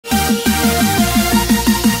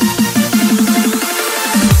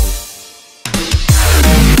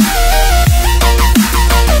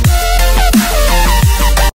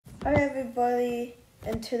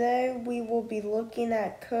looking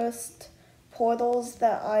at cursed portals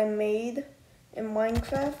that I made in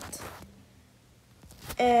Minecraft.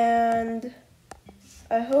 And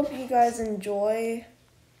I hope you guys enjoy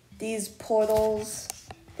these portals.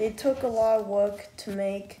 They took a lot of work to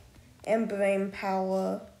make and brain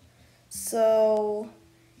power. So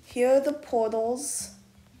here are the portals.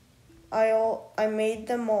 I made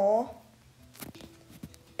them all.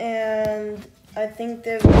 And I think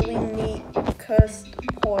they're really neat cursed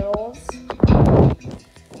portals.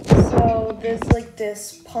 So there's like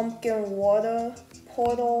this pumpkin water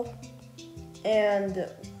portal and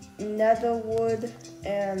netherwood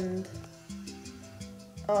and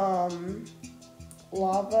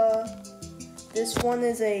lava. This one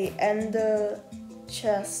is a ender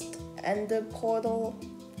chest ender portal.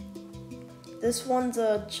 This one's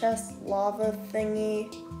a chest lava thingy.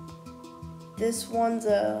 This one's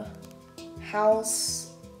a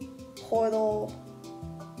house portal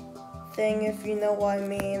thing, if you know what I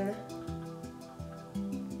mean.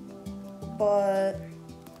 But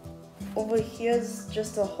over here's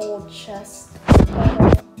just a whole chest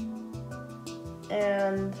portal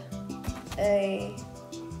and a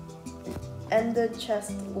ender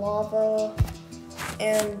chest lava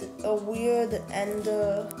and a weird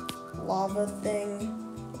ender lava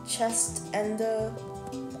thing, chest ender.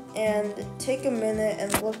 And take a minute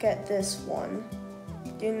and look at this one.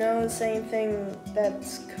 Do you notice anything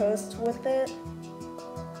that's cursed with it?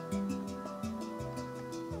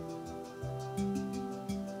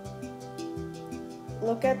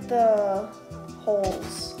 Look at the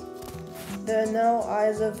holes. There are no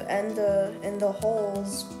eyes of ender in the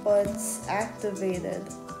holes, but it's activated.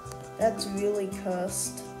 That's really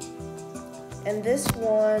cursed. And this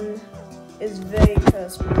one is very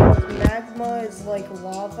cursed because magma is like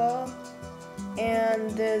lava and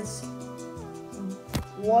there's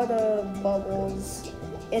water bubbles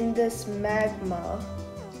in this magma.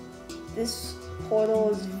 This portal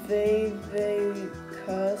is very, very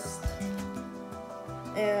cursed.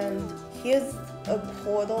 And here's a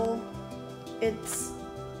portal. It's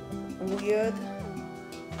weird.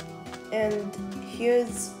 And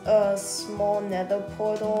here's a small nether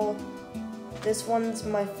portal. This one's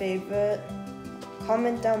my favorite.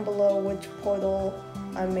 Comment down below which portal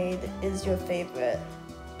I made is your favorite.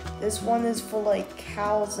 This one is for like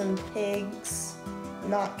cows and pigs.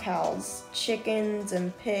 Not cows, chickens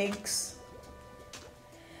and pigs.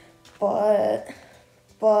 But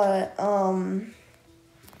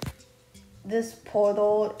this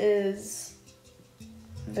portal is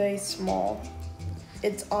very small.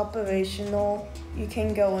 It's operational. You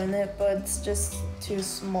can go in it, but it's just too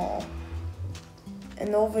small.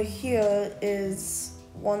 And over here is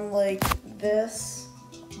one like this,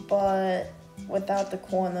 but without the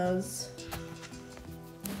corners.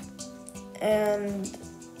 And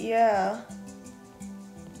yeah,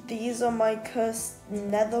 these are my cursed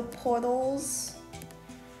nether portals.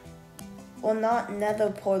 Well, not nether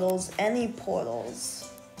portals, any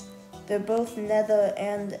portals. They're both nether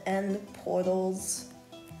and end portals.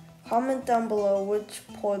 Comment down below which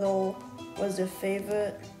portal was your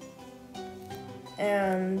favorite.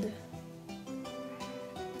 And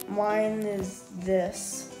mine is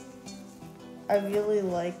this. I really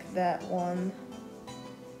like that one.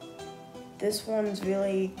 This one's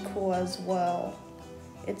really cool as well.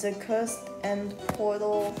 It's a cursed end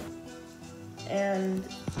portal, and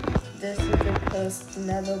this is a cursed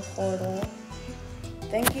nether portal.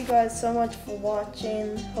 Thank you guys so much for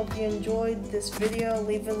watching. Hope you enjoyed this video.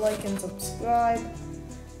 Leave a like and subscribe.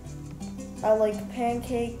 I like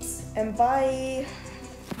pancakes, and bye!